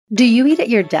Do you eat at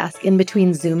your desk in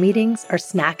between Zoom meetings or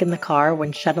snack in the car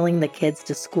when shuttling the kids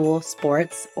to school,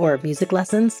 sports, or music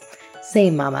lessons?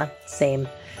 Same, mama, same.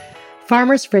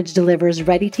 Farmer's Fridge delivers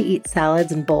ready-to-eat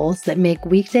salads and bowls that make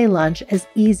weekday lunch as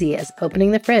easy as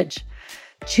opening the fridge.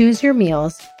 Choose your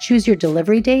meals, choose your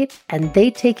delivery date, and they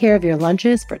take care of your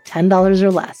lunches for $10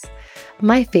 or less.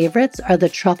 My favorites are the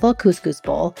Truffle Couscous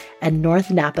Bowl and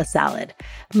North Napa Salad.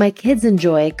 My kids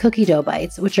enjoy cookie dough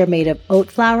bites, which are made of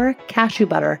oat flour, cashew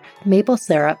butter, maple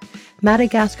syrup,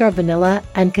 Madagascar vanilla,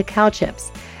 and cacao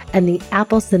chips, and the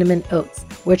Apple Cinnamon Oats,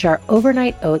 which are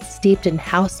overnight oats steeped in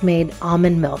house-made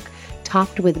almond milk,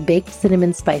 topped with baked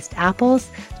cinnamon spiced apples,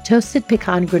 toasted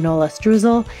pecan granola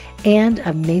streusel, and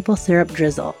a maple syrup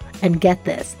drizzle. And get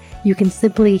this, you can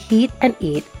simply heat and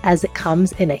eat as it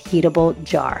comes in a heatable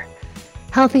jar.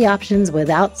 Healthy options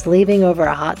without slaving over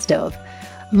a hot stove.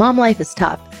 Mom life is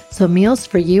tough, so meals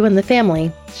for you and the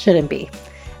family shouldn't be.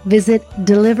 Visit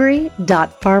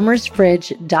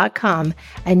delivery.farmersfridge.com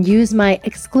and use my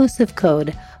exclusive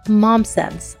code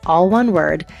MOMSENSE, all one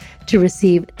word, to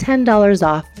receive $10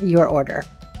 off your order.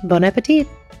 Bon appetit!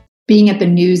 Being at the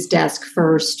news desk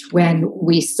first when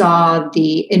we saw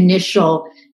the initial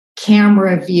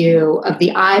camera view of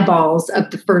the eyeballs of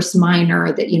the first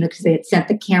miner that, because they had sent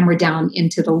the camera down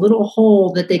into the little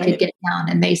hole that they could get down,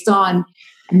 and they saw,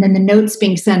 and then the notes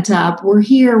being sent up, we're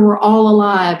here, we're all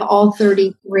alive, all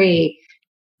 33.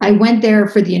 I went there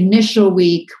for the initial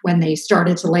week when they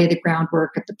started to lay the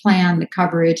groundwork of the plan, the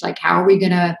coverage, like how are we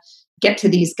going to get to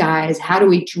these guys? How do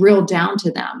we drill down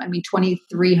to them?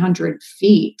 2,300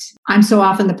 feet. I'm so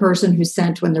often the person who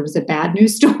sent when there was a bad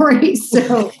news story.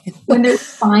 So when there's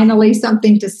finally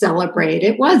something to celebrate,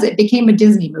 it became a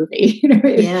Disney movie.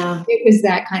 It was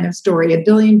that kind of story. 1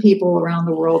 billion people around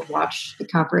the world watched the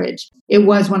coverage. It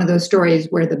was one of those stories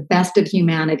where the best of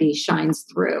humanity shines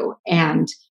through. And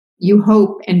you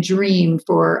hope and dream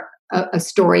for a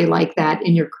story like that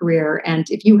in your career. And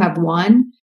if you have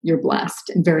one, you're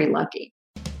blessed and very lucky.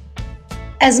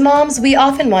 As moms, we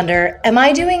often wonder, am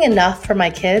I doing enough for my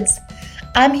kids?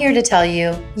 I'm here to tell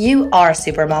you, you are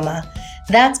super mama.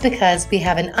 That's because we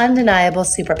have an undeniable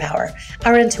superpower,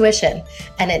 our intuition,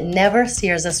 and it never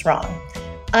steers us wrong.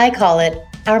 I call it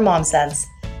our mom sense.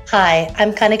 Hi,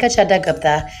 I'm Kanika Chadda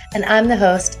Gupta, and I'm the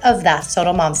host of That's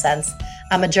Total Mom Sense.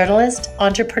 I'm a journalist,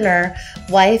 entrepreneur,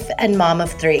 wife, and mom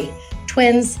of 3,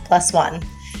 twins plus 1.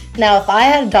 Now, if I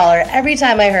had $1 every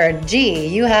time I heard, gee,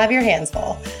 you have your hands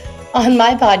full. On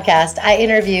my podcast, I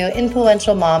interview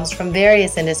influential moms from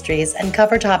various industries and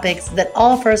cover topics that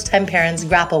all first-time parents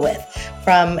grapple with,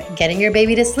 from getting your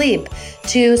baby to sleep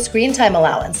to screen time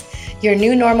allowance, your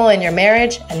new normal in your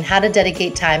marriage, and how to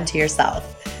dedicate time to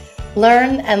yourself.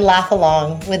 Learn and laugh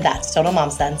along with That's Total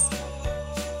Mom Sense.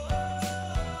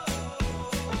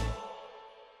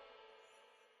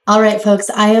 All right, folks,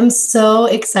 I am so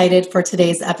excited for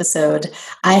today's episode.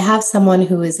 I have someone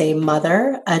who is a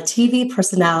mother, a TV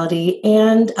personality,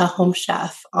 and a home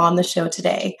chef on the show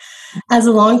today. As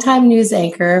a longtime news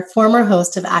anchor, former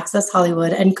host of Access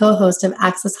Hollywood and co-host of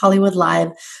Access Hollywood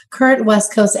Live, current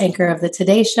West Coast anchor of The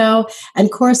Today Show, and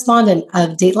correspondent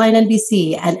of Dateline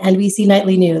NBC and NBC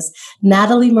Nightly News,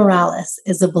 Natalie Morales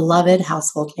is a beloved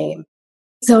household name.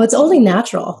 So it's only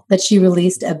natural that she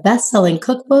released a best-selling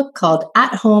cookbook called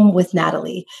At Home with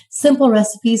Natalie, Simple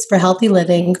Recipes for Healthy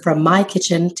Living from My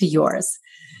Kitchen to Yours.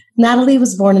 Natalie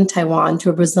was born in Taiwan to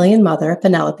a Brazilian mother,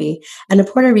 Penelope, and a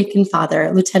Puerto Rican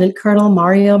father, Lieutenant Colonel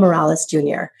Mario Morales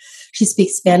Jr. She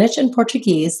speaks Spanish and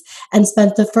Portuguese and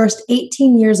spent the first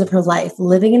 18 years of her life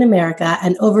living in America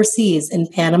and overseas in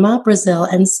Panama, Brazil,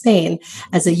 and Spain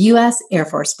as a U.S. Air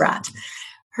Force brat.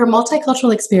 Her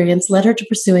multicultural experience led her to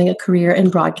pursuing a career in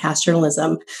broadcast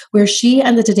journalism, where she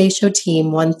and the Today Show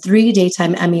team won 3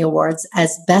 Daytime Emmy Awards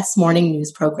as Best Morning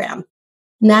News Program.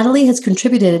 Natalie has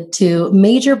contributed to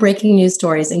major breaking news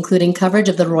stories, including coverage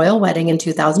of the royal wedding in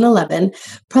 2011,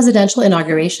 presidential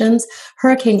inaugurations,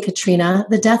 Hurricane Katrina,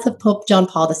 the death of Pope John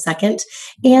Paul II,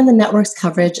 and the network's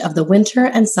coverage of the Winter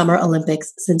and Summer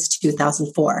Olympics since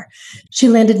 2004. She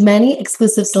landed many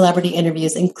exclusive celebrity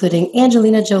interviews, including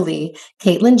Angelina Jolie,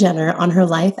 Caitlyn Jenner on her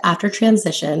life after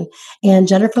transition, and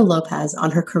Jennifer Lopez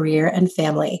on her career and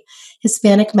family.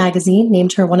 Hispanic Magazine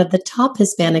named her one of the top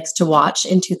Hispanics to watch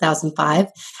in 2005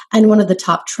 and one of the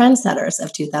top trendsetters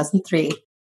of 2003.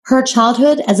 Her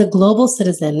childhood as a global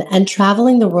citizen and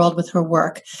traveling the world with her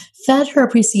work fed her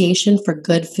appreciation for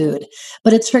good food,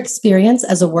 but it's her experience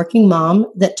as a working mom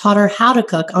that taught her how to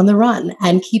cook on the run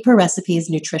and keep her recipes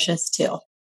nutritious too.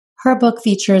 Her book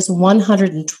features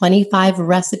 125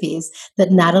 recipes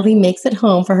that Natalie makes at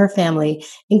home for her family,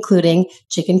 including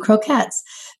chicken croquettes,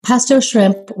 pesto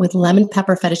shrimp with lemon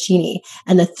pepper fettuccine,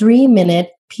 and a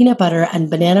 3-minute peanut butter and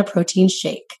banana protein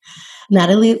shake.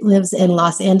 Natalie lives in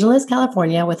Los Angeles,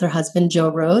 California with her husband, Joe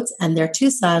Rhodes, and their 2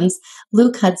 sons,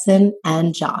 Luke Hudson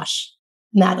and Josh.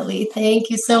 Natalie, thank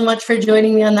you so much for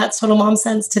joining me on That's Total Mom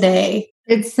Sense today.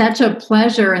 It's such a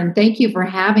pleasure, and thank you for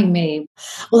having me.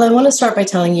 Well, I want to start by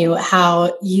telling you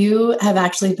how you have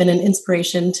actually been an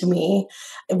inspiration to me,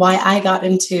 why I got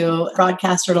into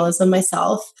broadcast journalism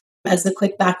myself. As a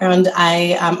quick background,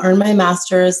 I earned my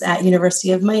master's at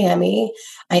University of Miami.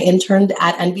 I interned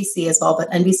at NBC as well, but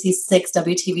NBC 6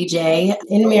 WTVJ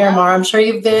in Miramar. I'm sure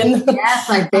you've been. Yes,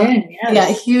 I've been. Yes. Yeah,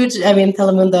 huge,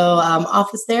 Telemundo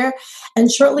office there.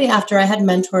 And shortly after, I had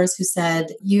mentors who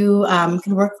said, you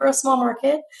can work for a small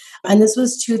market. And this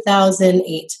was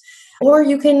 2008. Or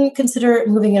you can consider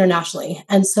moving internationally.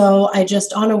 And so I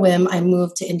just, on a whim, I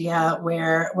moved to India,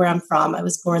 where I'm from. I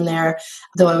was born there,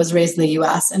 though I was raised in the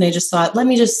US. And I just thought, let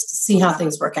me just see how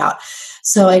things work out.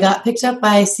 So I got picked up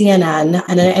by CNN,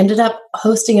 and I ended up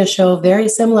hosting a show very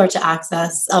similar to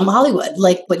Access Hollywood,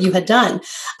 like what you had done.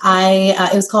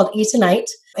 It was called E!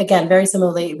 Tonight. Again, very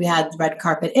similarly, we had red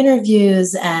carpet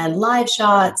interviews and live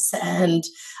shots, and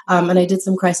I did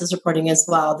some crisis reporting as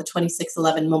well. The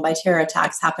 26/11 Mumbai terror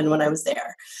attacks happened when I was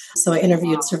there. So I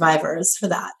interviewed survivors for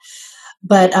that.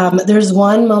 But there's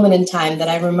one moment in time that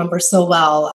I remember so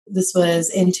well. This was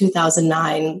in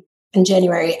 2009 in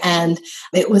January, and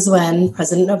it was when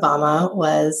President Obama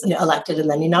was elected and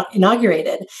then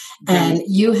inaugurated. Right. And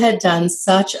you had done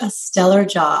such a stellar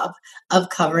job of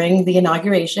covering the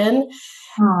inauguration.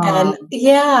 And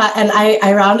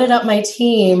I rounded up my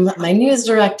team, my news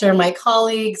director, my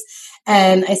colleagues,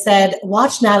 and I said,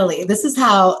 "Watch Natalie. This is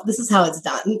how it's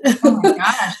done." Oh my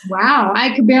gosh. Wow.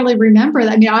 I could barely remember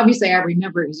that. I mean, obviously I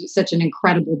remember it was such an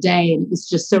incredible day and it was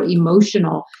just so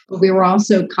emotional, but we were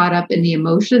also caught up in the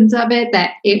emotions of it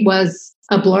that it was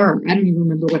a blur. I don't even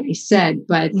remember what I said,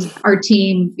 but our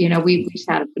team, we just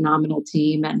had a phenomenal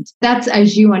team. And that's,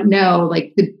 as you know,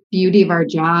 like the beauty of our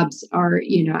jobs are,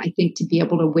 I think to be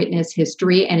able to witness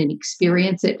history and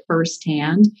experience it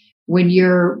firsthand when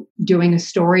you're doing a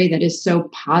story that is so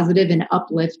positive and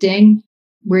uplifting,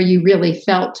 where you really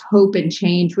felt hope and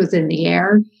change was in the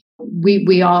air.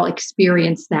 We all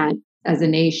experienced that as a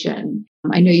nation.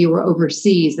 I know you were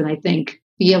overseas, and I think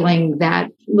feeling that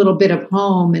little bit of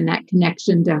home and that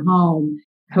connection to home,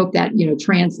 I hope that,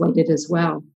 translated as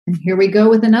well. And here we go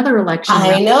with another election.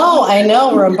 I know.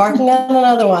 We're embarking on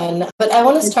another one. But I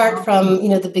want to start from,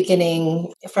 the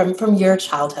beginning, from your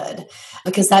childhood,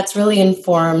 because that's really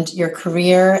informed your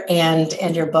career and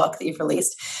your book that you've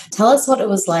released. Tell us what it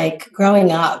was like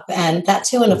growing up, and that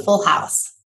too in a full house.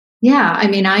 Yeah, I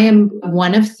mean, I am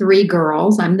one of 3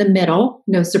 girls. I'm the middle.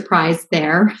 No surprise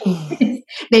there.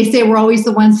 They say we're always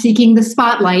the ones seeking the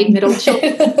spotlight, middle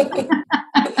children.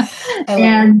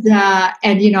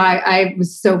 I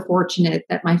was so fortunate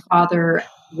that my father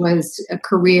was a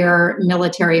career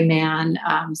military man,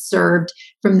 served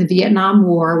from the Vietnam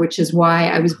War, which is why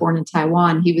I was born in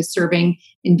Taiwan. He was serving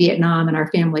in Vietnam and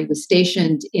our family was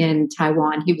stationed in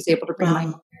Taiwan. He was able to bring my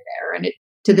mother there. And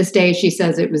to this day, she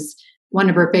says it was one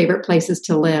of her favorite places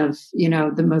to live,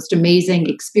 the most amazing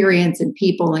experience and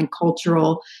people and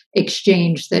cultural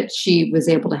exchange that she was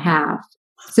able to have.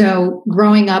 So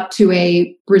growing up to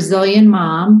a Brazilian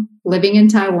mom living in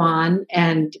Taiwan,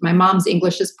 and my mom's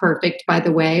English is perfect, by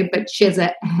the way, but she has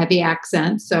a heavy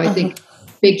accent. So I think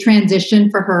big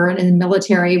transition for her, and a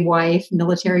military wife,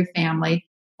 military family,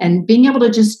 and being able to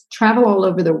just travel all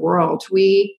over the world.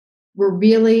 We were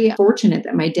really fortunate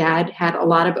that my dad had a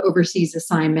lot of overseas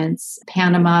assignments,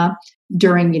 Panama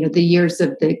during, the years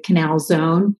of the Canal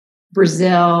Zone,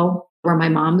 Brazil, where my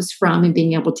mom was from, and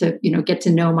being able to, get to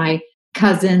know my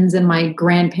cousins and my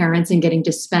grandparents and getting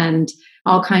to spend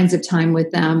all kinds of time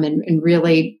with them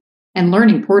and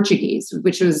learning Portuguese,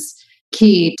 which was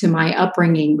key to my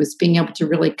upbringing, was being able to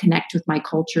really connect with my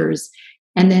cultures.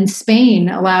 And then Spain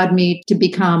allowed me to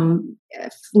become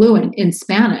fluent in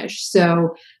Spanish.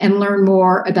 And learn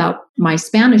more about my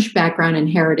Spanish background and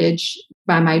heritage.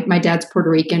 My dad's Puerto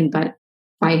Rican, but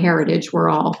by heritage, we're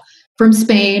all from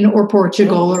Spain or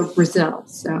Portugal or Brazil.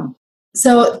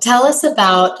 So tell us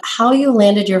about how you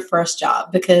landed your first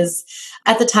job, because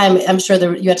at the time, I'm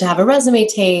sure you had to have a resume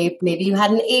tape. Maybe you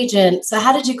had an agent. So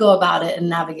how did you go about it and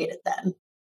navigate it then?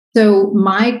 So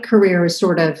my career is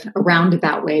sort of a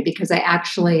roundabout way, because I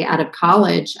actually, out of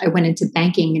college, I went into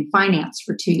banking and finance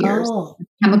for 2 years.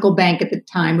 Chemical Bank at the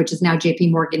time, which is now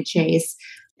JP Morgan Chase.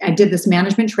 I did this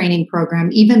management training program,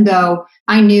 even though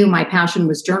I knew my passion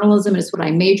was journalism. It's what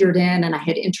I majored in, and I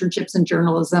had internships in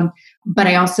journalism. But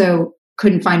I also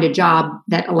couldn't find a job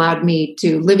that allowed me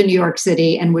to live in New York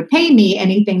City and would pay me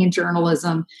anything in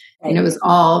journalism. Right. And it was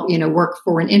all, work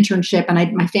for an internship.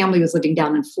 And my family was living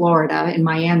down in Florida, in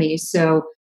Miami. So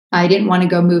I didn't want to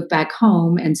go move back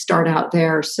home and start out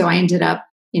there. So I ended up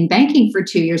in banking for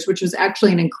 2 years, which was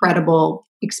actually an incredible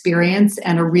experience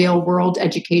and a real world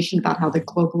education about how the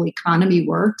global economy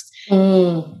works.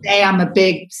 Today, I'm a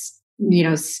big,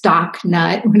 stock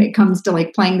nut when it comes to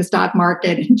like playing the stock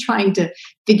market and trying to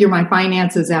figure my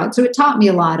finances out. So it taught me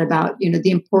a lot about, the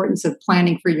importance of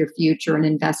planning for your future and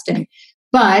investing.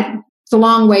 But it's a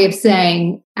long way of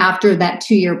saying after that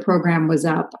 2-year program was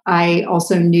up, I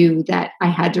also knew that I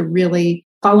had to really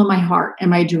follow my heart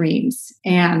and my dreams.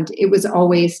 And it was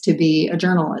always to be a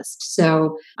journalist.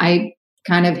 So I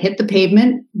kind of hit the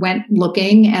pavement, went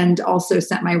looking, and also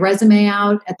sent my resume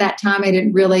out. At that time, I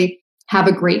didn't really have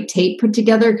a great tape put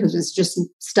together because it's just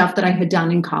stuff that I had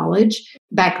done in college.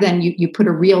 Back then, you put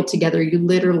a reel together. You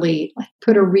literally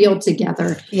put a reel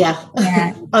together. Yeah,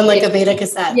 on like a beta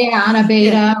cassette. Yeah, on a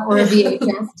beta or a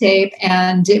VHS tape.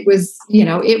 And it was,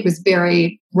 it was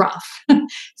very rough.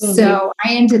 So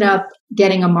I ended up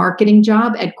getting a marketing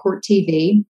job at Court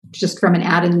TV, just from an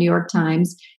ad in the New York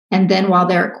Times. And then while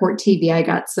there at Court TV, I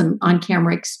got some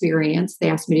on-camera experience. They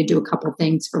asked me to do a couple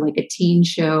things for like a teen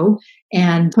show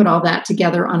and put all that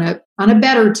together on a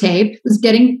better tape. It was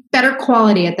getting better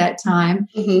quality at that time.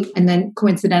 And then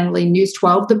coincidentally, News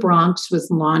 12 The Bronx was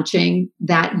launching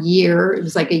that year. It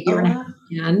was like a year and a half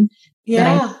in.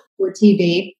 Yeah. For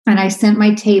TV. And I sent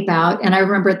my tape out. And I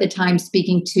remember at the time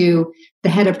speaking to the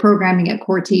head of programming at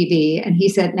Court TV. And he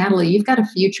said, Natalie, you've got a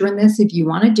future in this if you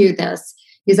want to do this.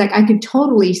 He's like, I could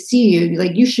totally see you.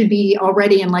 Like, you should be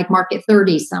already in like market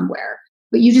 30 somewhere,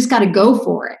 but you just got to go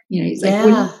for it. He's like,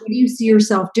 what do you see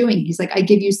yourself doing? He's like, I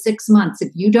give you 6 months.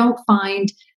 If you don't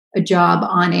find a job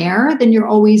on air, then you're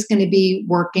always going to be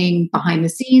working behind the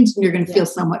scenes and you're going to feel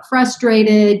somewhat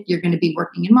frustrated. You're going to be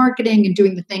working in marketing and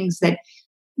doing the things that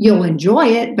you'll enjoy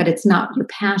it, but it's not your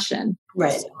passion.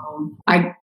 Right. So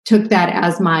I took that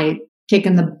as my kick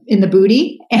in the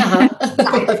booty. And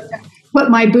put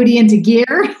my booty into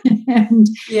gear. And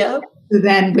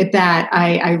then with that,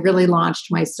 I really launched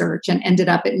my search and ended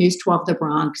up at News 12 The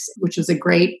Bronx, which was a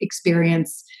great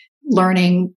experience,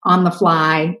 learning on the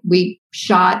fly. We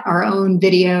shot our own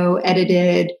video,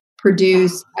 edited,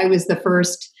 produced. I was the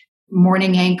first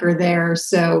morning anchor there.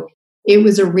 So it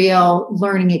was a real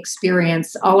learning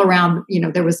experience all around.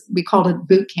 We called it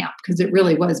boot camp because it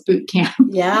really was boot camp.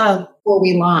 Yeah. Before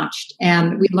we launched,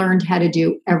 and we learned how to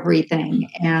do everything.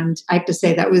 And I have to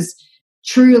say that was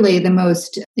truly the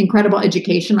most incredible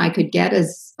education I could get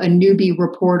as a newbie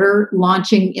reporter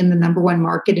launching in the number one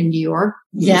market in New York.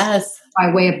 Yes.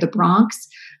 By way of the Bronx.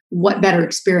 What better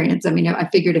experience? I mean, I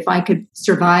figured if I could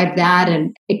survive that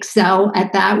and excel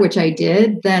at that, which I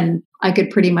did, then I could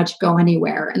pretty much go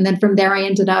anywhere. And then from there, I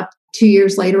ended up 2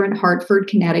 years later in Hartford,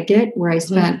 Connecticut, where I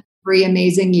spent 3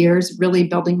 amazing years really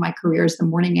building my career as the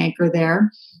morning anchor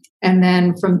there. And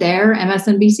then from there,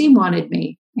 MSNBC wanted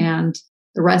me. And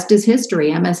the rest is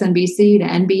history. MSNBC to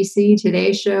NBC,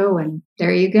 Today Show, and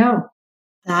there you go.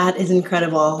 That is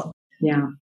incredible. Yeah.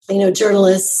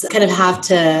 Journalists kind of have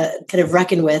to kind of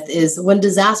reckon with is when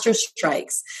disaster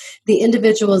strikes, the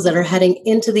individuals that are heading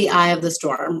into the eye of the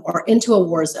storm or into a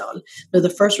war zone, they're the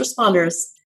first responders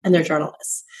and they're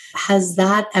journalists. Has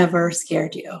that ever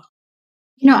scared you?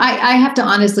 I have to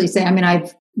honestly say,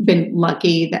 I've been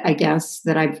lucky that I guess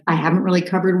that I haven't really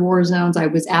covered war zones. I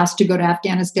was asked to go to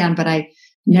Afghanistan, but I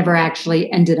never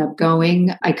actually ended up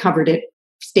going. I covered it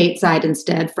stateside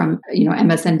instead from,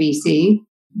 MSNBC.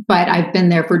 But I've been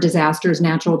there for disasters,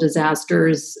 natural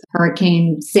disasters,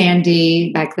 Hurricane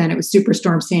Sandy. Back then it was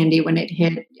Superstorm Sandy when it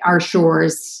hit our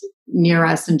shores near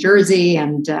us in Jersey,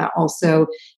 and also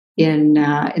in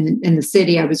the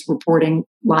city. I was reporting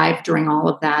live during all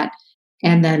of that,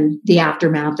 and then the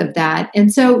aftermath of that.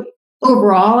 And so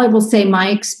overall, I will say my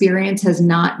experience has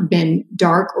not been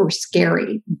dark or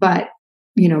scary, but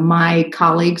my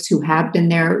colleagues who have been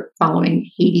there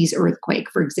following Haiti's earthquake,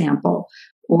 for example,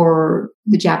 or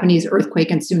the Japanese earthquake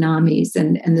and tsunamis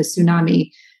and the tsunami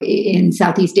in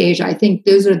Southeast Asia. I think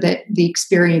those are the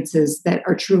experiences that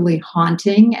are truly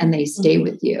haunting and they stay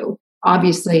with you.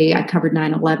 Obviously, I covered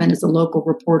 9/11 as a local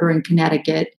reporter in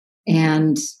Connecticut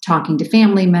and talking to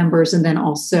family members. And then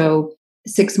also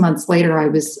 6 months later, I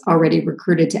was already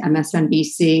recruited to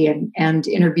MSNBC and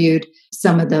interviewed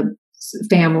some of the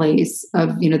families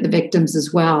of, the victims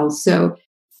as well. So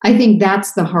I think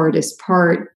that's the hardest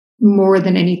part. More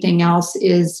than anything else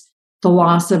is the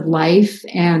loss of life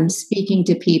and speaking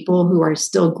to people who are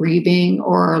still grieving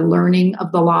or are learning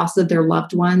of the loss of their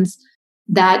loved ones.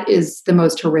 that is the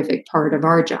most horrific part of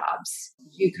our jobs.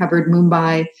 You covered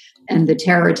Mumbai and the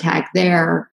terror attack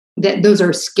there. Those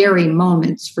are scary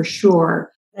moments for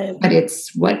sure. But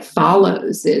it's what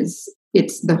follows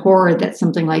it's the horror that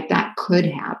something like that could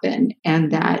happen,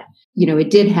 and that,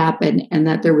 it did happen, and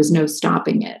that there was no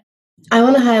stopping it. I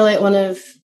want to highlight one of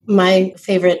my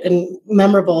favorite and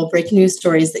memorable breaking news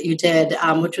stories that you did,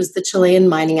 which was the Chilean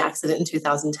mining accident in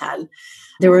 2010.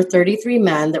 There were 33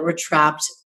 men that were trapped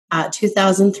at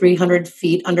 2,300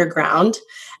 feet underground,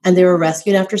 and they were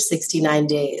rescued after 69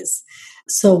 days.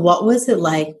 So what was it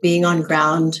like being on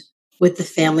ground with the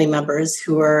family members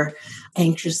who were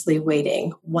anxiously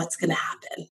waiting? What's going to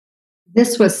happen?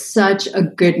 This was such a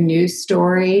good news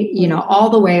story, all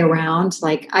the way around.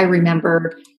 Like, I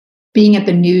remember being at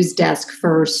the news desk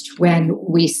first when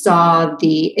we saw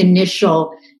the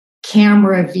initial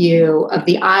camera view of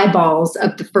the eyeballs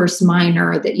of the first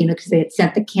miner that, because they had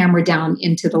sent the camera down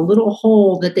into the little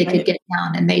hole that they could get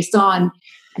down, and they saw,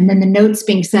 and then the notes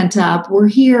being sent up, "We're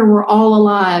here, we're all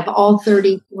alive, all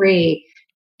 33.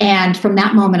 And from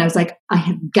that moment, I was like, I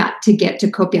have got to get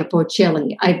to Copiapó,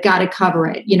 Chile. I've got to cover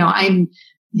it. I'm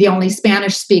the only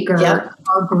Spanish speaker of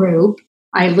our group.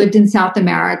 I lived in South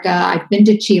America. I've been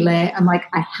to Chile. I'm like,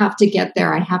 I have to get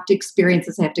there. I have to experience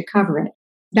this. I have to cover it.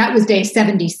 That was day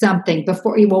 70 something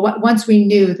once we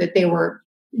knew that they were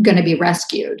going to be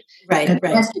rescued. Right. The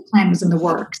rescue plan was in the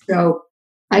works. So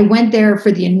I went there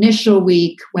for the initial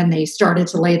week when they started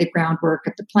to lay the groundwork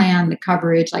of the plan, the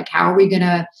coverage, like, how are we going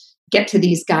to get to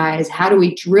these guys? How do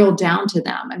we drill down to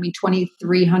them?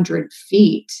 2,300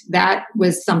 feet. That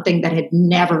was something that had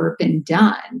never been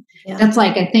done. Yeah. That's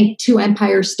like, I think, 2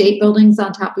 Empire State Buildings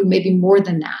on top of, maybe more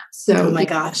than that. So, oh my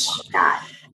gosh.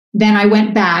 Then I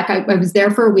went back. I was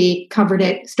there for a week, covered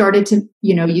it, started to,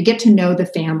 you get to know the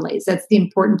families. That's the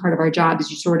important part of our job,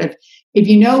 is you sort of, if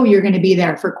you're going to be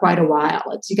there for quite a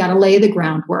while, you got to lay the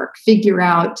groundwork, figure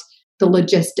out the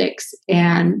logistics,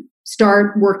 and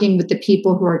start working with the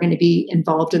people who are going to be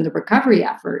involved in the recovery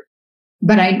effort.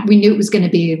 But we knew it was going to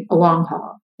be a long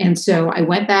haul. And so I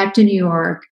went back to New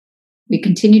York. We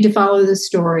continued to follow the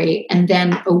story. And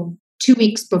then 2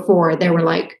 weeks before, they were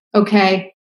like,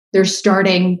 okay, they're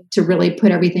starting to really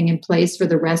put everything in place for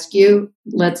the rescue.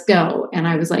 Let's go. And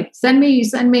I was like, send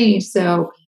me.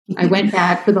 So I went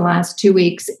back for the last 2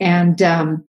 weeks, and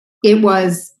it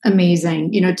was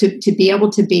amazing, to be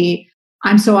able to be.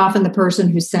 I'm so often the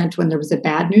person who sent when there was a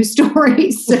bad news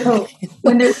story. So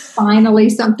when there's finally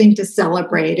something to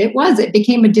celebrate, it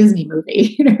became a Disney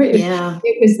movie.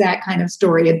 It was that kind of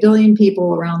story. 1 billion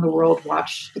people around the world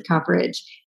watched the coverage.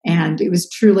 And it was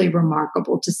truly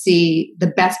remarkable to see the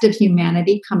best of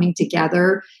humanity coming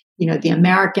together. The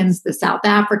Americans, the South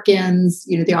Africans,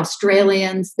 the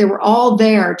Australians, they were all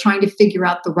there trying to figure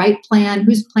out the right plan,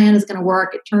 whose plan is going to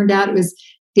work. It turned out it was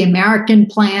the American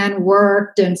plan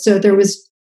worked. And so there was,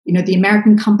 the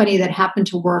American company that happened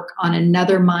to work on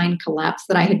another mine collapse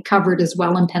that I had covered as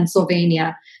well in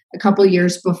Pennsylvania a couple of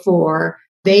years before.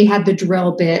 They had the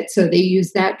drill bit, so they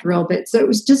used that drill bit. So it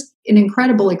was just an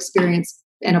incredible experience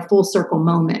and a full circle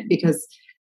moment, because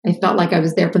I felt like I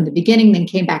was there from the beginning, then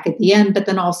came back at the end. But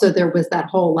then also there was that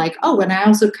whole and I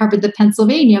also covered the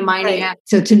Pennsylvania mining act.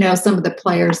 So to know some of the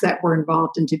players that were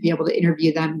involved and to be able to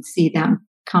interview them and see them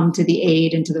come to the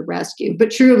aid and to the rescue.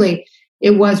 But truly,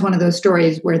 it was one of those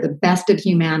stories where the best of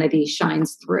humanity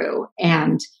shines through.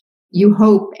 And you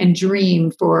hope and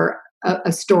dream for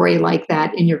a story like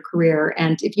that in your career.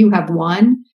 And if you have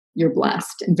one, you're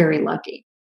blessed and very lucky.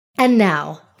 And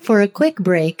now, for a quick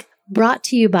break, brought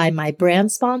to you by my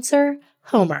brand sponsor,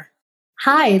 Homer.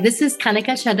 Hi, this is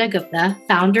Kanika Chadha-Gupta,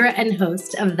 founder and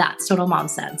host of That's Total Mom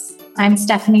Sense. I'm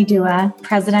Stephanie Dua,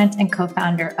 president and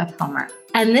co-founder of Homer.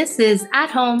 And this is At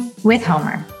Home with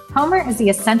Homer. Homer is the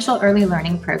essential early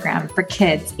learning program for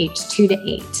kids aged 2 to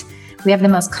 8. We have the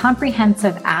most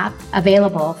comprehensive app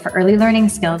available for early learning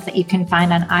skills that you can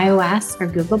find on iOS or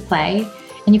Google Play.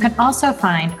 And you can also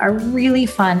find our really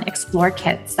fun Explore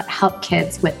kits that help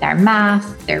kids with their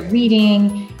math, their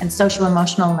reading, and social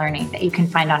emotional learning that you can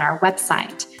find on our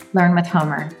website,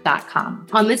 learnwithhomer.com.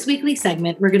 On this weekly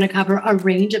segment, we're going to cover a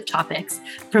range of topics,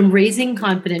 from raising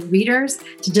confident readers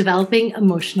to developing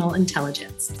emotional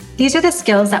intelligence. These are the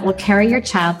skills that will carry your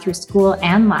child through school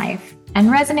and life and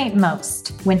resonate most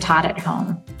when taught at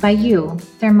home by you,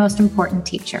 their most important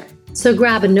teacher. So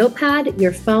grab a notepad,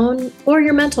 your phone, or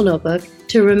your mental notebook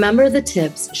to remember the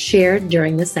tips shared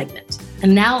during the segment.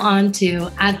 And now on to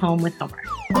At Home with Homer.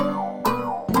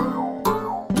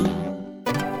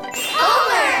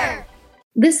 Homer!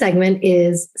 This segment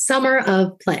is Summer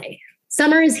of Play.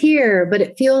 Summer is here, but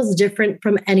it feels different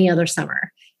from any other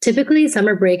summer. Typically,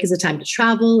 summer break is a time to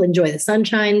travel, enjoy the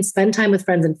sunshine, spend time with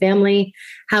friends and family.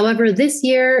 However, this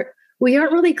year, we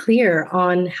aren't really clear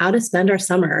on how to spend our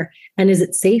summer, and is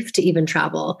it safe to even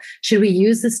travel? Should we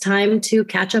use this time to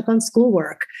catch up on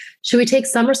schoolwork? Should we take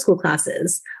summer school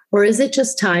classes? Or is it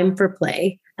just time for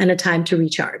play and a time to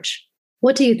recharge?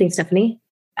 What do you think, Stephanie?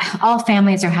 All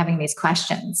families are having these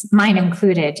questions, mine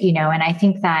included, and I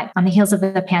think that on the heels of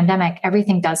the pandemic,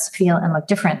 everything does feel and look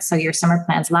different. So your summer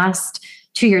plans last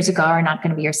 2 years ago are not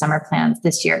going to be your summer plans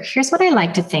this year. Here's what I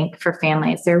like to think for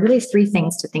families. There are really 3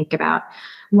 things to think about.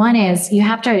 One is you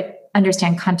have to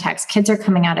understand context. Kids are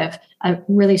coming out of a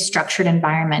really structured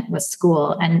environment with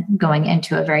school and going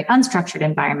into a very unstructured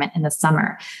environment in the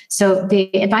summer. So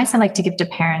the advice I like to give to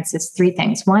parents is 3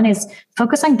 things. One is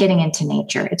focus on getting into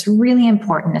nature. It's really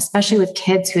important, especially with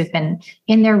kids who have been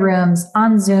in their rooms,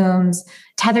 on Zooms,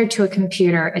 tethered to a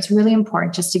computer. It's really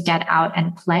important just to get out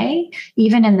and play,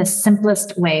 even in the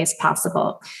simplest ways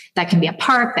possible. That can be a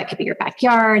park, that could be your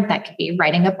backyard, that could be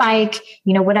riding a bike,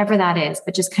 whatever that is,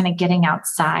 but just kind of getting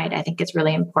outside, I think is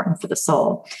really important for the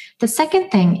soul. The second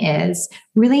thing is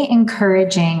really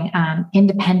encouraging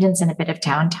independence and a bit of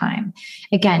downtime.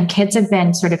 Again, kids have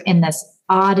been sort of in this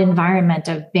odd environment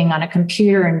of being on a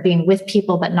computer and being with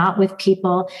people, but not with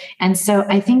people. And so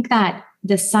I think that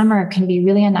this summer can be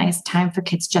really a nice time for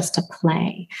kids just to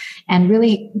play and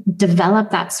really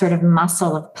develop that sort of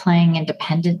muscle of playing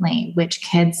independently, which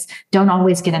kids don't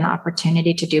always get an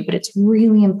opportunity to do, but it's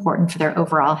really important for their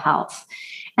overall health.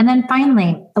 And then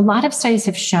finally, a lot of studies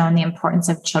have shown the importance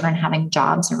of children having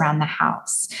jobs around the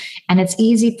house. And it's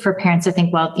easy for parents to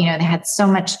think, well, they had so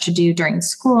much to do during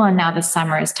school and now the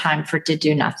summer is time to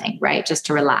do nothing, right? Just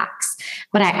to relax.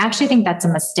 But I actually think that's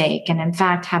a mistake. And in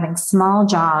fact, having small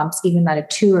jobs, even that a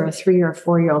 2 or 3 or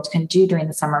 4-year-old can do during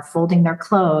the summer, folding their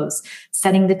clothes,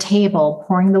 setting the table,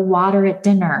 pouring the water at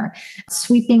dinner,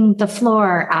 sweeping the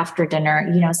floor after dinner,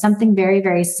 something very,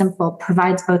 very simple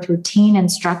provides both routine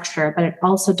and structure, but it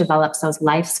also develops those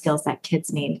life skills that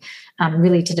kids need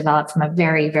really to develop from a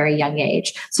very, very young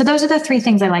age. So those are the 3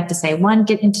 things I like to say. 1,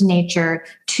 get into nature.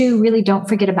 2, really don't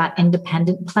forget about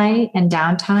independent play and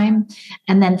downtime.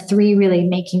 And then 3, really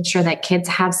making sure that kids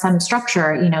have some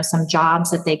structure, some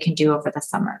jobs that they can do over the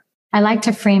summer. I like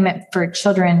to frame it for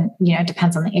children, it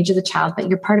depends on the age of the child, but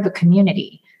you're part of a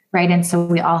community, right? And so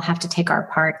we all have to take our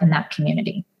part in that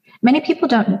community. Many people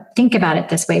don't think about it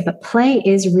this way, but play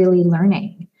is really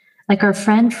learning. Like our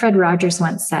friend Fred Rogers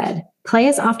once said, play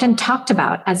is often talked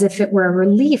about as if it were a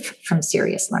relief from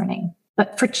serious learning.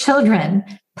 But for children,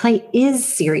 play is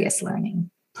serious learning.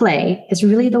 Play is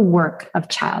really the work of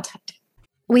childhood.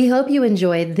 We hope you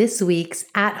enjoyed this week's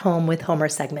At Home with Homer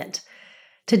segment.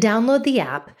 To download the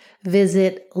app,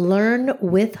 visit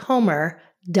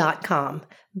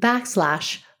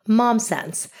learnwithhomer.com/momsense,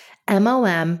 MOMSENSE,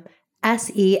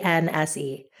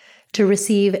 to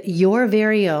receive your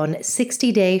very own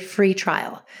 60-day free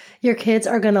trial. Your kids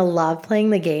are going to love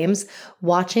playing the games,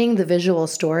 watching the visual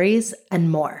stories,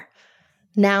 and more.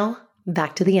 Now,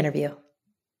 back to the interview.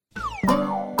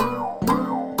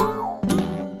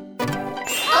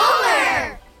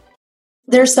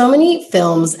 There's so many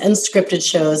films and scripted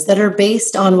shows that are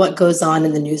based on what goes on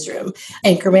in the newsroom.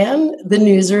 Anchorman, The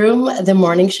Newsroom, The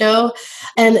Morning Show.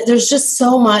 And there's just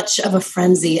so much of a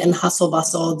frenzy and hustle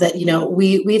bustle that,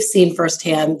 we've seen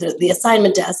firsthand. The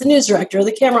assignment desk, the news director,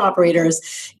 the camera operators.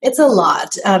 It's a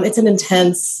lot. It's an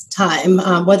intense time,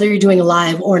 whether you're doing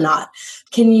live or not.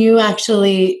 Can you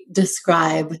actually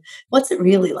describe what's it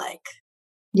really like?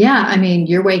 Yeah,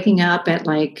 you're waking up at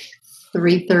like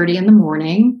 3:30 in the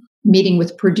morning, meeting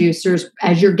with producers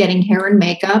as you're getting hair and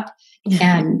makeup.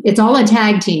 And it's all a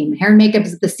tag team. Hair and makeup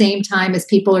is at the same time as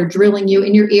people are drilling you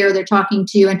in your ear. They're talking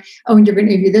to you and you're going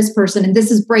to interview this person. And this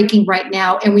is breaking right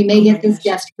now. And we may get this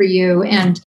guest for you.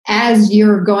 And as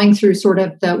you're going through sort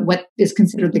of what is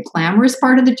considered the glamorous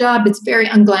part of the job, it's very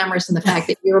unglamorous in the fact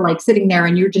that you're like sitting there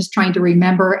and you're just trying to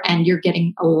remember and you're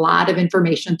getting a lot of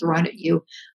information thrown at you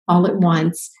all at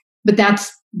once. But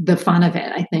that's the fun of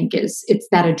it, I think, it's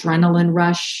that adrenaline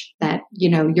rush that,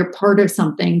 you're part of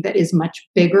something that is much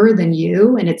bigger than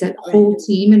you and it's a whole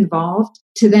team involved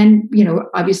to then,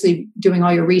 obviously doing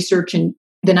all your research, and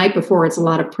the night before it's a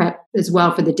lot of prep as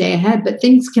well for the day ahead, but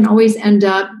things can always end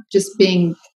up just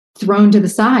being thrown to the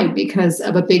side because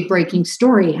of a big breaking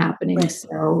story happening. Right.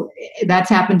 So that's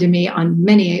happened to me on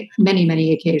many, many,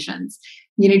 many occasions.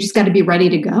 You just got to be ready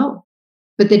to go.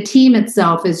 But the team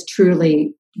itself is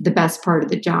truly the best part of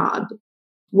the job.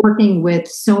 Working with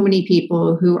so many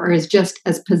people who are just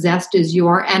as possessed as you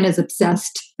are and as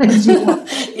obsessed as you are.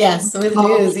 Yes, with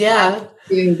news, yeah.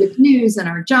 With news and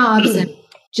our jobs and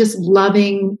just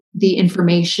loving the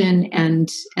information and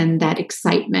that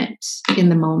excitement in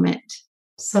the moment.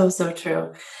 So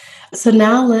true. So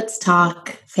now let's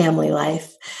talk family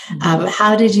life.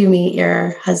 How did you meet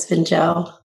your husband, Joe?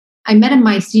 I met him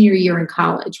my senior year in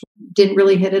college. Didn't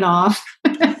really hit it off.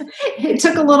 It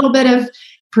took a little bit of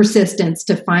persistence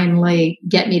to finally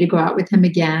get me to go out with him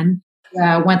again.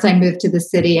 Once I moved to the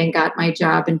city and got my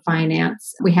job in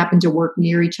finance, we happened to work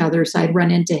near each other, so I'd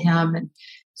run into him. And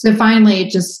so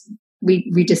finally,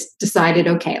 we just decided,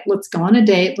 okay, let's go on a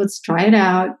date. Let's try it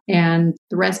out. And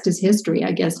the rest is history.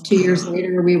 I guess 2 years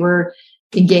later, we were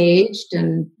engaged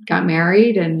and got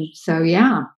married. And so,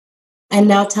 yeah. And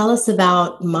now tell us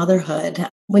about motherhood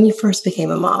when you first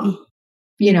became a mom.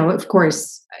 You know, of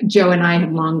course, Joe and I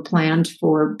have long planned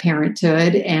for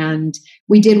parenthood, and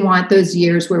we did want those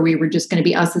years where we were just going to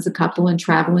be us as a couple and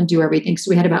travel and do everything. So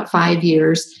we had about 5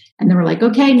 years, and then we're like,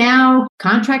 okay, now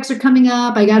contracts are coming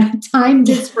up. I got to time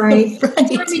this right.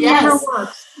 Timing never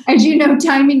works. As you know,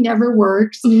 timing never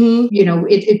works. You know,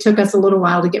 it took us a little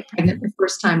while to get pregnant the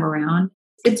first time around.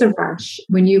 It's a rush.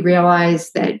 When you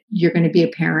realize that you're going to be a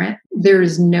parent,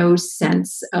 there's no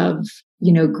sense of,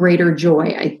 you know, greater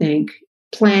joy, I think.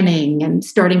 Planning and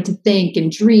starting to think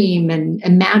and dream and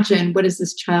imagine, what is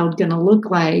this child going to look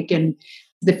like? And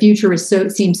the future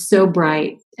seems so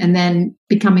bright. And then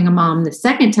becoming a mom the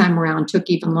second time around took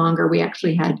even longer. We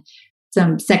actually had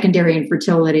some secondary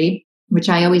infertility, which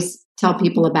I always tell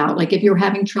people about. Like, if you're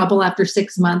having trouble after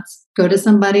 6 months, go to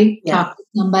somebody, talk to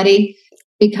somebody,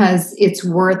 because it's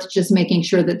worth just making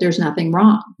sure that there's nothing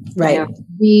wrong. Right. You know,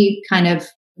 we kind of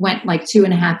went like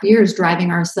 2.5 years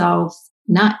driving ourselves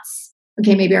nuts.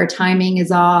 Okay, maybe our timing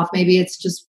is off. Maybe it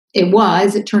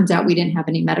turns out we didn't have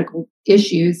any medical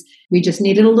issues. We just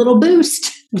needed a little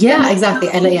boost. Yeah, exactly.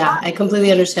 And I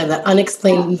completely understand that.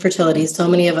 Unexplained infertility. So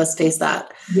many of us face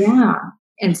that. Yeah.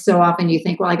 And so often you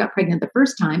think, well, I got pregnant the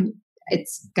first time.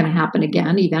 It's going to happen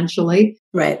again eventually.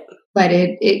 Right. But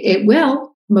it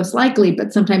will, most likely,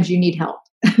 but sometimes you need help.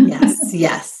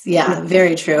 Yes. Yeah,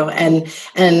 very true. And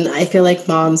I feel like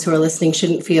moms who are listening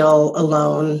shouldn't feel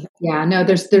alone. Yeah, no,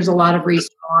 there's a lot of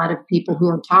research, a lot of people who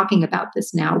are talking about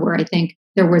this now, where I think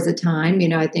there was a time, you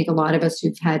know, I think a lot of us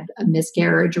who've had a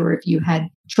miscarriage, or if you had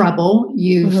trouble,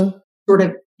 you've sort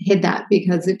of hid that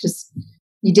because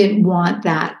you didn't want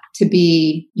that to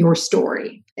be your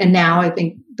story. And now I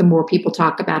think the more people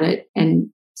talk about it, and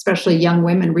especially young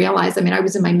women realize, I mean, I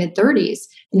was in my mid-30s,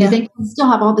 and you think, I still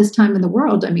have all this time in the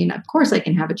world. I mean, of course I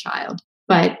can have a child,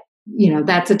 but you know,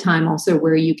 that's a time also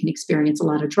where you can experience a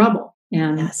lot of trouble,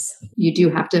 and you do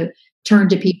have to turn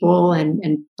to people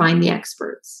and find the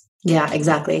experts. Yeah,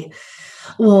 exactly.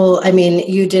 Well, I mean,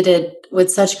 you did it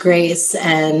with such grace,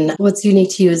 and what's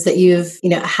unique to you is that you've, you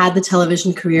know, had the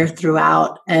television career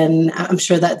throughout, and I'm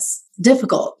sure that's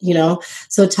difficult, you know?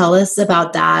 So tell us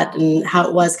about that and how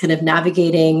it was kind of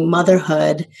navigating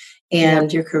motherhood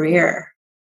and your career.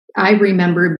 I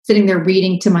remember sitting there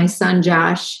reading to my son,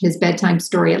 Josh, his bedtime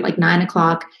story at like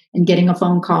 9:00 and getting a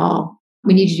phone call.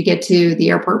 We need you to get to the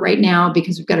airport right now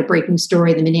because we've got a breaking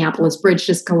story. The Minneapolis bridge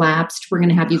just collapsed. We're going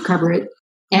to have you cover it.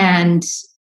 And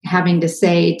having to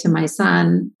say to my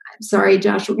son, I'm sorry,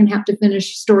 Josh, we're going to have to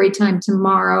finish story time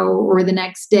tomorrow or the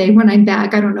next day when I'm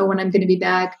back. I don't know when I'm going to be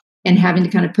back. And having to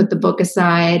kind of put the book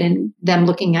aside, and them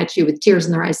looking at you with tears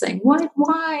in their eyes saying, what,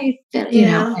 why? You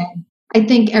know, and I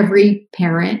think every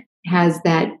parent has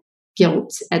that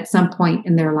guilt at some point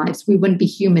in their lives. We wouldn't be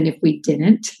human if we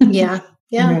didn't. Yeah.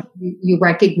 You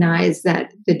recognize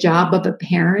that the job of a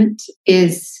parent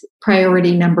is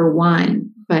priority number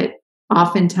one, but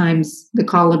oftentimes the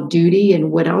call of duty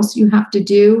and what else you have to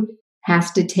do has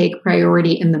to take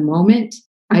priority in the moment.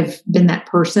 I've been that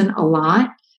person a lot.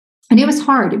 And it was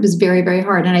hard. It was very, very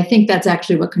hard. And I think that's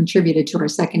actually what contributed to our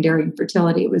secondary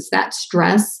infertility. It was that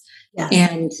stress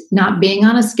and not being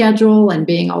on a schedule and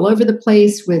being all over the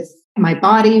place with my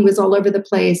body was all over the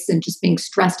place and just being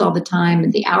stressed all the time,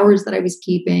 and the hours that I was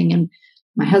keeping, and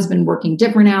my husband working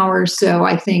different hours. So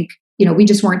I think, you know, we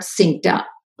just weren't synced up.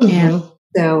 And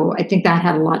so I think that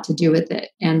had a lot to do with it.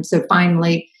 And so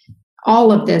finally,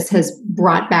 all of this has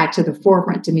brought back to the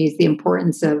forefront to me is the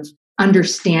importance of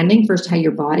understanding first how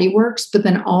your body works, but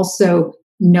then also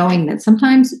knowing that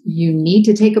sometimes you need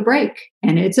to take a break,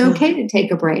 and it's okay to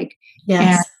take a break.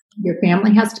 Yes. And your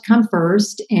family has to come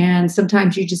first, and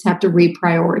sometimes you just have to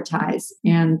reprioritize.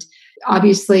 And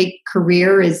obviously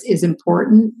career is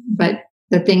important, but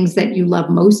the things that you love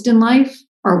most in life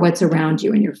are what's around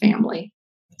you and your family.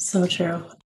 So true.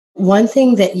 One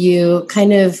thing that you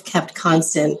kind of kept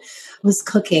constant was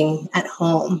cooking at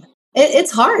home.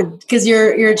 It's hard because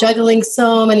you're juggling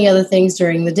so many other things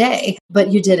during the day,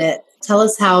 but you did it. Tell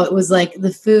us how it was like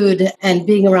the food and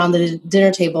being around the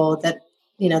dinner table that,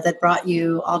 that brought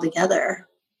you all together.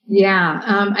 Yeah,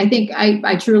 I think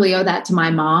I truly owe that to my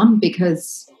mom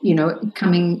because,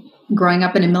 growing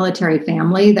up in a military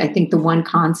family, I think the one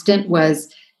constant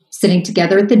was sitting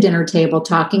together at the dinner table,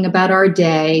 talking about our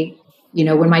day.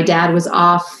 When my dad was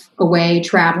off away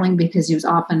traveling because he was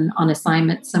often on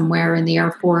assignment somewhere in the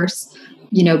Air Force,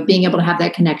 being able to have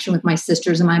that connection with my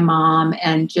sisters and my mom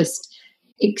and just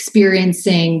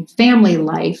experiencing family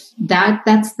life,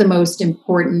 that's the most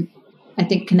important, I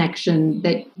think, connection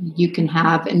that you can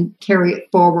have and carry it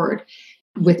forward.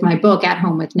 With my book, At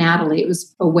Home with Natalie, it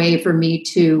was a way for me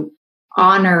to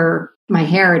honor my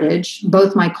heritage,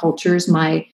 both my cultures,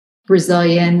 my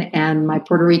Brazilian and my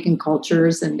Puerto Rican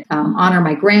cultures, and honor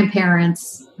my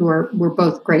grandparents, who were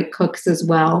both great cooks as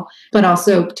well, but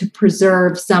also to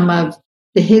preserve some of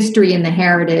the history and the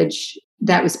heritage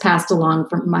that was passed along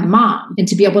from my mom, and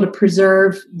to be able to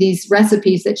preserve these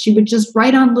recipes that she would just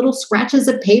write on little scratches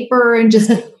of paper and just,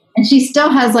 and she still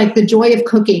has like The Joy of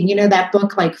Cooking, that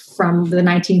book like from the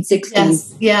 1960s.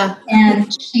 Yes. Yeah.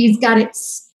 And she's got it.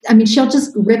 She'll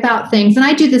just rip out things. And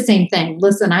I do the same thing.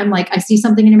 Listen, I'm like, I see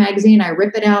something in a magazine, I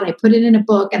rip it out, I put it in a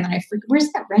book, and then I forget,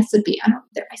 where's that recipe?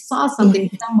 I saw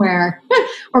something somewhere.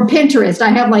 Or Pinterest. I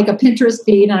have like a Pinterest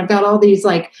feed and I've got all these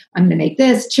like, I'm going to make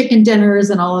this, chicken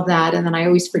dinners and all of that. And then I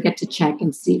always forget to check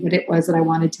and see what it was that I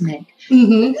wanted to make.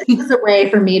 Mm-hmm. This is a way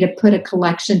for me to put a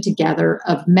collection together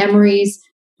of memories,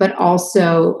 but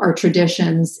also our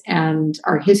traditions and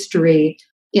our history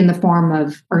in the form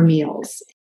of our meals.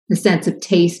 The sense of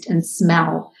taste and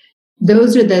smell.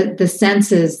 Those are the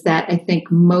senses that I think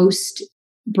most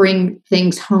bring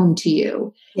things home to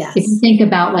you. Yes. If you think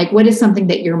about like, what is something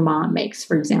that your mom makes,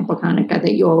 for example, Kanika,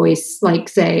 that you always like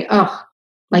say, oh,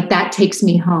 like that takes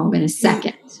me home in a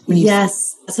second.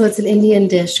 Yes. So it's an Indian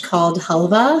dish called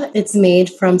halva. It's made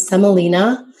from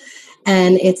semolina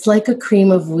and it's like a cream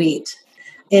of wheat.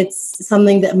 It's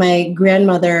something that my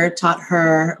grandmother taught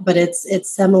her, but it's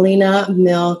semolina,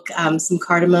 milk, some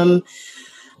cardamom.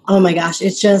 Oh my gosh,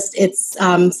 it's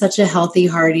such a healthy,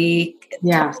 hearty,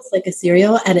 it's like a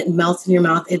cereal, and it melts in your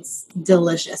mouth. It's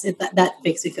delicious. That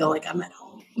makes me feel like I'm at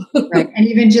home. Right, and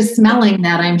even just smelling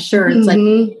that, I'm sure it's like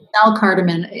smell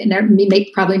cardamom, and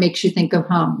it probably makes you think of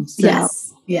home. So,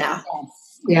 yes, yeah,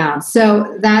 yeah.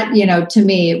 So that to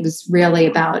me, it was really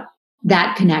about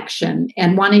that connection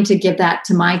and wanting to give that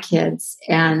to my kids.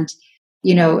 And,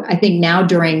 I think now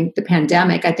during the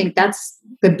pandemic, I think that's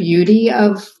the beauty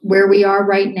of where we are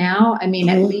right now. At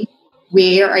least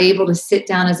we are able to sit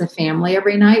down as a family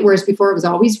every night, whereas before it was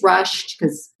always rushed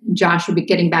because Josh would be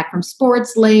getting back from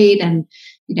sports late and,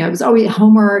 it was always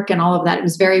homework and all of that. It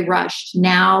was very rushed.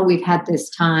 Now we've had this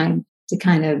time to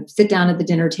kind of sit down at the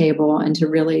dinner table and to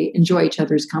really enjoy each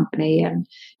other's company. And,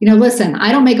 listen,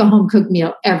 I don't make a home cooked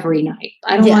meal every night.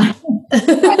 I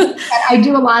don't I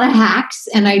do a lot of hacks,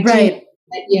 and I do,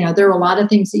 there are a lot of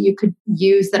things that you could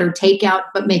use that are takeout,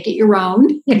 but make it your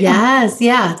own. Yes.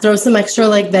 Yeah. Throw some extra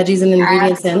like veggies and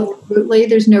ingredients in. Absolutely.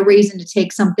 There's no reason to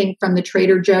take something from the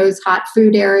Trader Joe's hot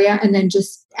food area and then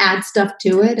just add stuff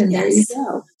to it. And there you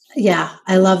go. Yeah,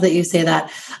 I love that you say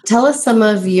that. Tell us some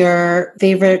of your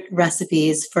favorite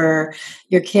recipes for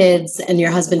your kids and your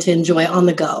husband to enjoy on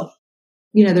the go.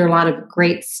 There are a lot of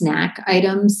great snack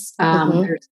items.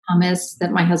 There's hummus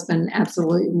that my husband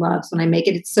absolutely loves when I make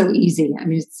it. It's so easy.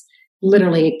 It's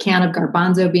literally a can of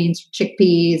garbanzo beans,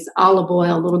 chickpeas, olive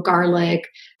oil, a little garlic,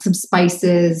 some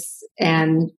spices,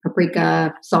 and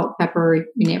paprika, salt, pepper,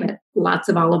 you name it. Lots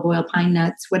of olive oil, pine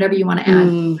nuts, whatever you want to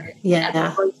add.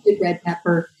 Yeah. Roasted red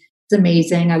pepper. It's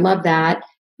amazing. I love that.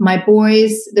 My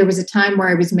boys, there was a time where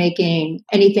I was making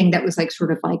anything that was like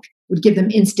sort of like would give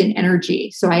them instant energy.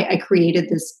 So I created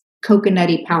this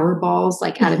coconutty power balls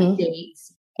like out of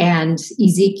dates and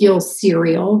Ezekiel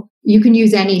cereal. You can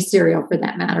use any cereal for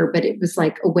that matter, but it was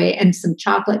like a way, and some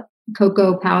chocolate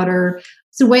cocoa powder.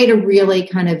 It's a way to really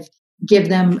kind of give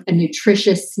them a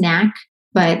nutritious snack,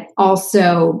 but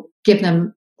also give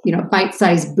them,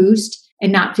 bite-sized boost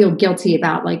and not feel guilty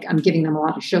about like I'm giving them a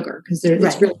lot of sugar because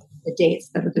it's really the dates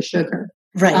that are the sugar.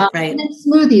 Right. And then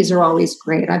smoothies are always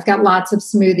great. I've got lots of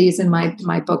smoothies in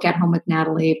my book, At Home with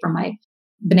Natalie, from my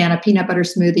banana peanut butter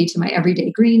smoothie to my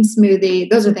everyday green smoothie.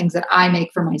 Those are things that I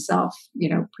make for myself,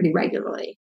 pretty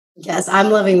regularly. Yes, I'm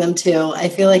loving them too. I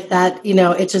feel like that,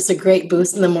 it's just a great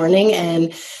boost in the morning.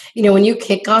 And, when you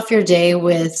kick off your day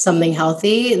with something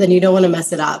healthy, then you don't want to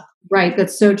mess it up. Right.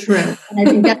 That's so true. And I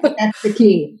think that's the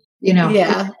key. Yeah.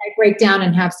 I break down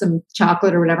and have some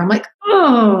chocolate or whatever. I'm like,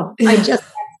 oh, I just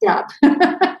had up.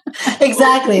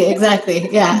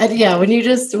 Exactly. Yeah. And yeah. When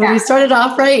you started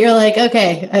off right, you're like,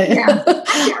 okay,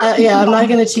 I'm not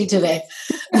going to cheat today.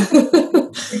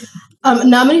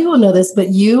 Not many people know this, but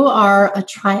you are a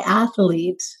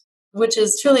triathlete, which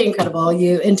is truly incredible.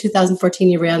 In 2014,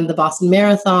 you ran the Boston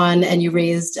Marathon and you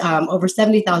raised over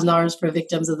 $70,000 for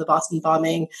victims of the Boston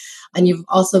bombing. And you've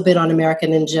also been on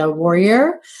American Ninja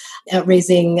Warrior,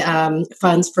 raising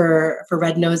funds for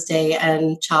Red Nose Day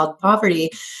and child poverty.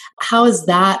 How is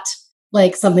that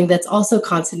like something that's also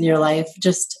constant in your life,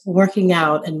 just working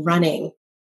out and running?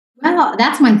 Well,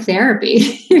 that's my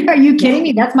therapy. Are you kidding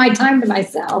me? That's my time to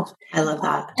myself. I love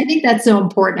that. I think that's so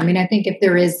important. I mean, I think if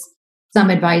there is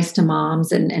some advice to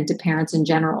moms and to parents in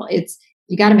general, it's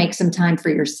you got to make some time for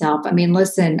yourself. I mean,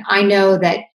 listen, I know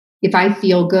that if I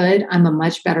feel good, I'm a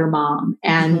much better mom.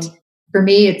 And for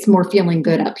me, it's more feeling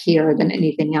good up here than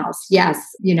anything else. Yes,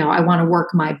 I want to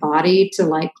work my body to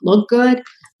like look good,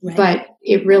 but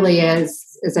it really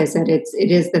is, as I said, it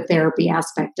is the therapy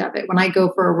aspect of it. When I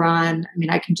go for a run, I mean,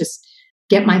 I can just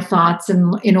get my thoughts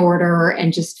in order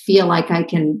and just feel like I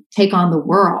can take on the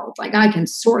world. Like I can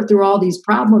sort through all these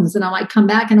problems and I might come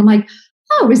back and I'm like,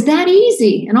 oh, it was that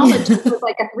easy. And all it took was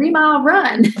like a 3-mile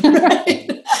run.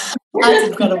 That's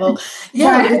incredible.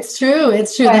 Yeah, it's true.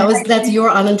 That's your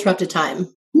uninterrupted time.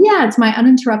 Yeah, it's my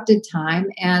uninterrupted time.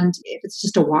 And if it's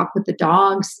just a walk with the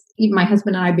dogs, even my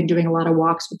husband and I have been doing a lot of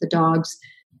walks with the dogs.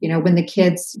 When the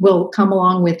kids will come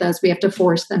along with us, we have to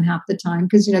force them half the time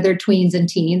because, they're tweens and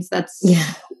teens. That's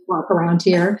walk around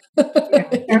here.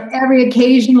 Every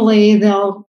occasionally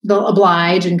they'll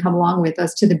oblige and come along with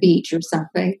us to the beach or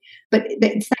something. But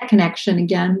it's that connection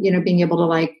again, being able to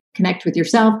like connect with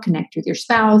yourself, connect with your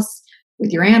spouse,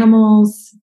 with your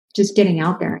animals, just getting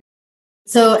out there.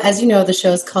 So as you know, the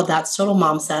show is called That's Total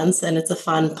Mom Sense, and it's a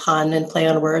fun pun and play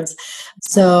on words.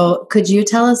 So could you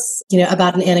tell us,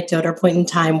 about an anecdote or point in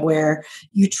time where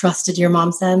you trusted your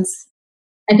mom sense?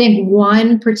 I think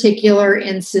one particular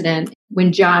incident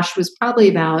when Josh was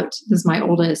probably was my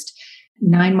oldest,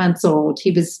 9 months old.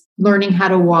 He was learning how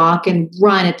to walk and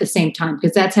run at the same time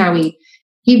because that's how he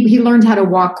learned how to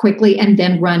walk quickly and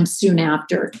then run soon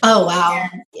after. Oh, wow.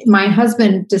 And my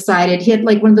husband decided he had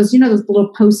like one of those, those little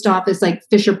post office, like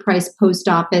Fisher Price post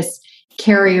office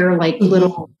carrier, like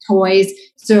little toys.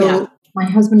 So my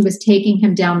husband was taking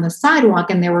him down the sidewalk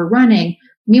and they were running.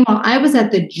 Meanwhile, I was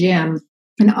at the gym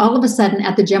and all of a sudden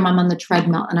at the gym, I'm on the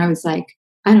treadmill and I was like,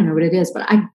 I don't know what it is, but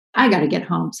I got to get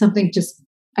home.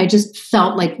 I just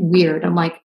felt like weird. I'm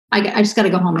like, I just got to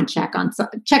go home and check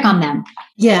on them.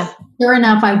 Yeah. Sure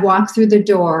enough, I walked through the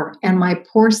door and my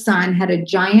poor son had a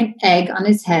giant egg on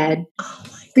his head,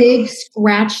 big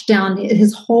scratch down.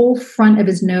 His whole front of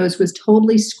his nose was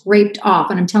totally scraped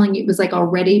off. And I'm telling you, it was like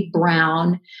already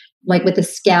brown, like with a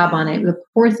scab on it. The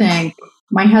poor thing.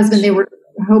 My husband,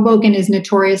 Hoboken is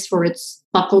notorious for its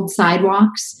buckled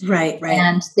sidewalks. Right.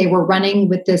 And they were running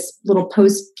with this little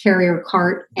post carrier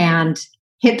cart and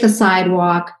hit the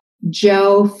sidewalk.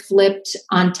 Joe flipped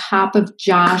on top of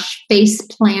Josh, face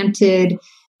planted.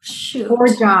 Shoot. Poor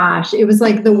Josh. It was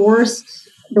like the worst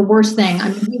thing. I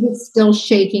mean, he was still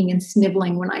shaking and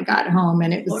sniveling when I got home.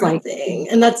 And it was Poor like, thing.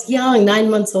 And that's young,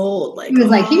 9 months old. Like,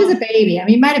 he was a baby. I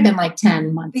mean, he might've been like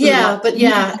 10 months. Yeah, but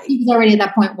yeah. He was already at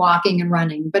that point walking and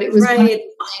running, but it was one of those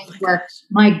things where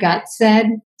my gut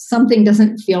said something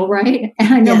doesn't feel right.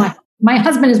 And I know my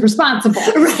husband is responsible.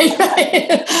 Right.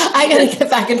 I got to get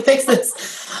back and fix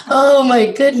this. Oh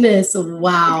my goodness.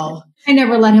 Wow. I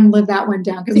never let him live that one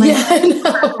down because my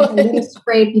a little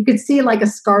scrape. You could see like a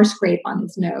scar scrape on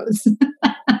his nose.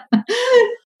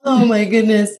 Oh my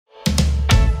goodness.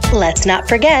 Let's not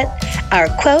forget our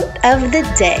quote of the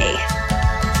day.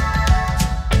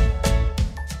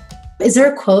 Is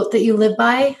there a quote that you live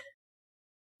by?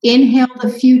 Inhale the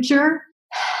future,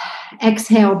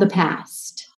 exhale the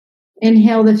past.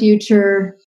 Inhale the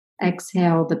future,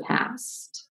 exhale the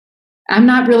past. I'm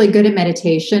not really good at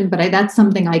meditation, but that's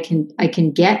something I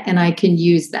can get and I can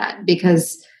use that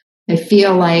because I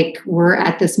feel like we're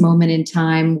at this moment in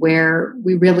time where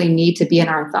we really need to be in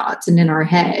our thoughts and in our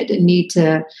head and need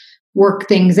to work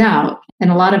things out.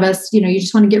 And a lot of us, you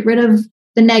just want to get rid of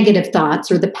the negative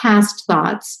thoughts or the past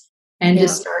thoughts and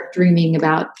just start dreaming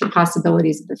about the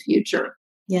possibilities of the future.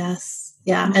 Yes.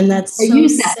 Yeah. And that's so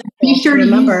use that. Be sure to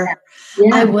remember.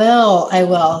 Yeah. I will.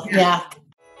 Yeah.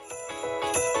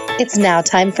 It's now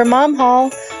time for Mom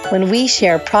Haul, when we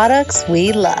share products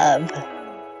we love.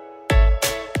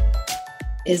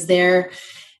 Is there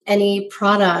any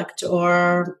product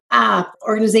or app,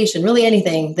 organization, really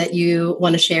anything that you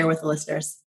want to share with the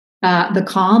listeners? The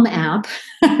Calm app.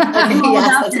 Okay,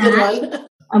 yes, that's a good one.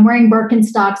 I'm wearing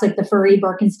Birkenstocks, like the furry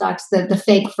Birkenstocks, the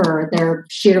fake fur. They're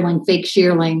fake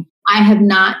shearling. I have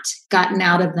not gotten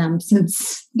out of them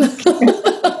since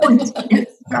it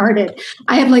started.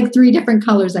 I have like 3 different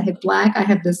colors. I have black, I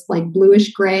have this like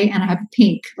bluish gray, and I have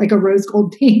pink, like a rose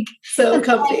gold pink. So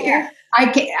comfy.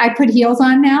 I put heels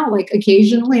on now, like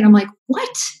occasionally, and I'm like,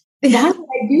 what? Why would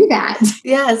I do that?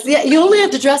 Yes. Yeah. You only have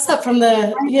to dress up from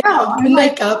the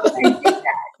makeup.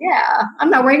 Yeah. I'm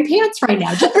not wearing pants right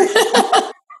now.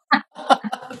 That's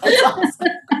awesome.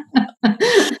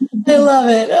 I love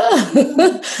it.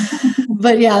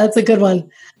 But yeah, that's a good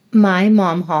one. My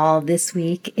mom haul this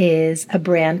week is a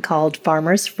brand called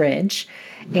Farmer's Fridge.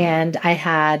 And I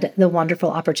had the wonderful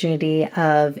opportunity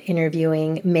of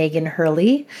interviewing Megan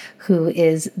Hurley, who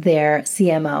is their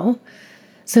CMO.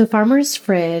 So Farmer's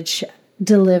Fridge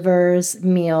delivers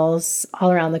meals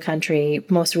all around the country,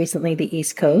 most recently the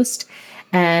East Coast,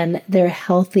 and they're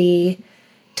healthy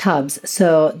tubs.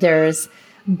 So there's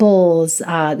bowls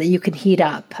that you can heat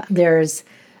up. There's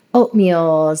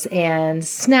oatmeals and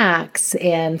snacks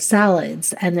and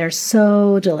salads, and they're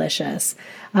so delicious.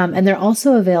 And they're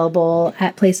also available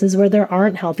at places where there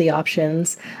aren't healthy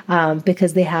options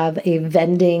because they have a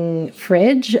vending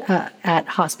fridge at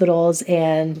hospitals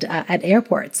and at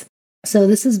airports. So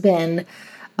this has been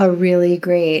a really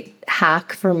great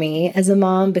hack for me as a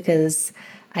mom because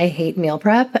I hate meal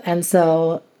prep. And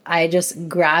so I just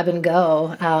grab and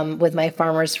go with my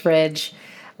Farmer's Fridge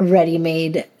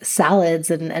ready-made salads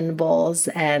and bowls,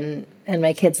 and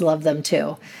my kids love them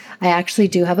too. I actually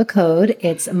do have a code.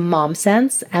 It's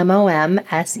MOMSENSE,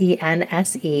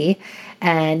 MOMSENSE,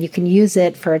 and you can use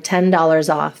it for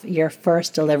 $10 off your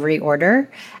first delivery order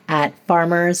at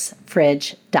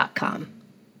farmersfridge.com.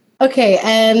 Okay,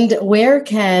 and where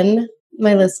can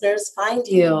my listeners find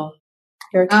you?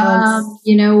 When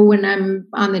I'm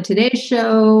on the Today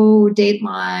Show,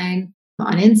 Dateline,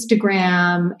 on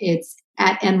Instagram, it's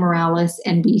at N Morales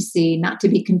NBC, not to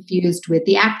be confused with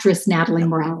the actress Natalie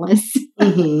Morales.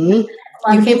 Mm-hmm.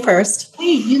 You came first.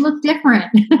 Hey, you look different.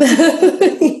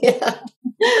 Yeah.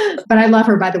 But I love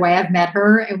her, by the way. I've met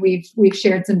her, and we've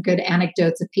shared some good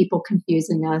anecdotes of people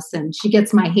confusing us. And she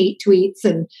gets my hate tweets,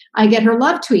 and I get her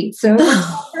love tweets. So it works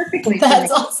out perfectly.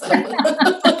 That's awesome.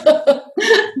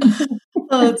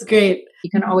 Oh, that's great. You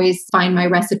can always find my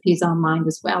recipes online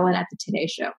as well and at the Today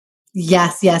Show.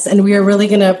 Yes. And we are really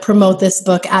going to promote this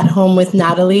book, At Home with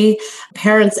Natalie.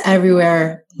 Parents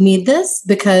everywhere need this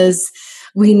because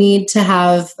we need to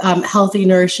have healthy,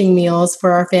 nourishing meals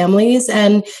for our families.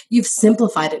 And you've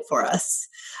simplified it for us.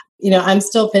 I'm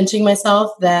still pinching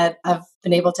myself that I've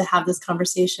been able to have this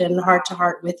conversation heart to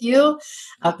heart with you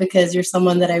because you're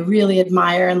someone that I really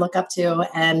admire and look up to.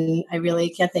 And I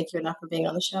really can't thank you enough for being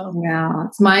on the show. Yeah,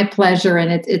 it's my pleasure.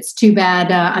 And it's too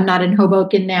bad I'm not in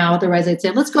Hoboken now. Otherwise, I'd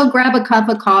say, let's go grab a cup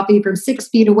of coffee from 6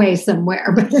 feet away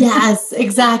somewhere. Yes,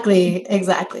 exactly.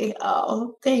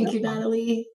 Oh, thank you,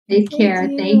 Natalie. Take care.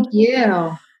 Thank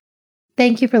you.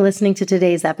 Thank you for listening to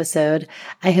today's episode.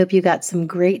 I hope you got some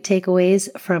great takeaways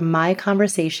from my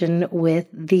conversation with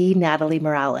the Natalie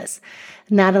Morales.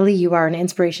 Natalie, you are an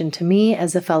inspiration to me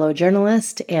as a fellow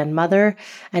journalist and mother,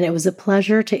 and it was a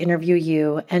pleasure to interview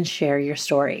you and share your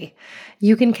story.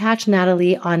 You can catch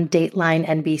Natalie on Dateline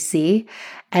NBC,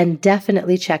 and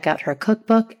definitely check out her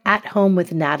cookbook, At Home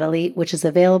with Natalie, which is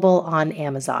available on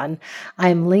Amazon.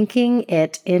 I'm linking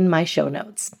it in my show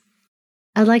notes.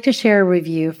 I'd like to share a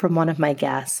review from one of my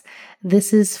guests.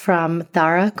 This is from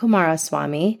Thara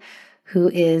Kumaraswamy, who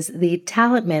is the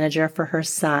talent manager for her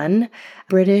son,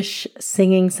 British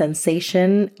singing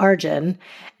sensation Arjun.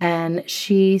 And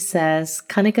she says,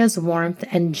 Kanika's warmth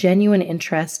and genuine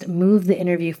interest move the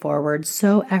interview forward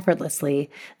so effortlessly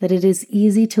that it is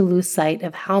easy to lose sight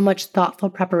of how much thoughtful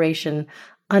preparation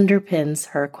underpins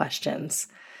her questions.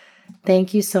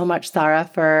 Thank you so much, Thara,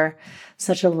 for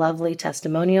such a lovely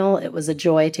testimonial. It was a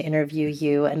joy to interview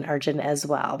you and Arjun as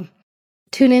well.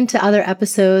 Tune in to other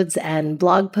episodes and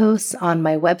blog posts on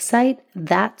my website,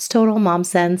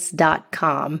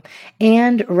 that'stotalmomsense.com,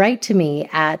 and write to me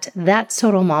at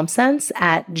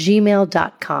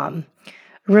that'stotalmomsense@gmail.com.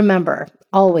 Remember,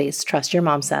 always trust your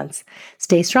mom sense.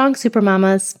 Stay strong,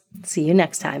 Supermamas. See you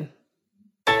next time.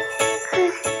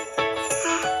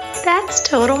 That's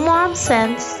Total Mom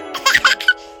Sense.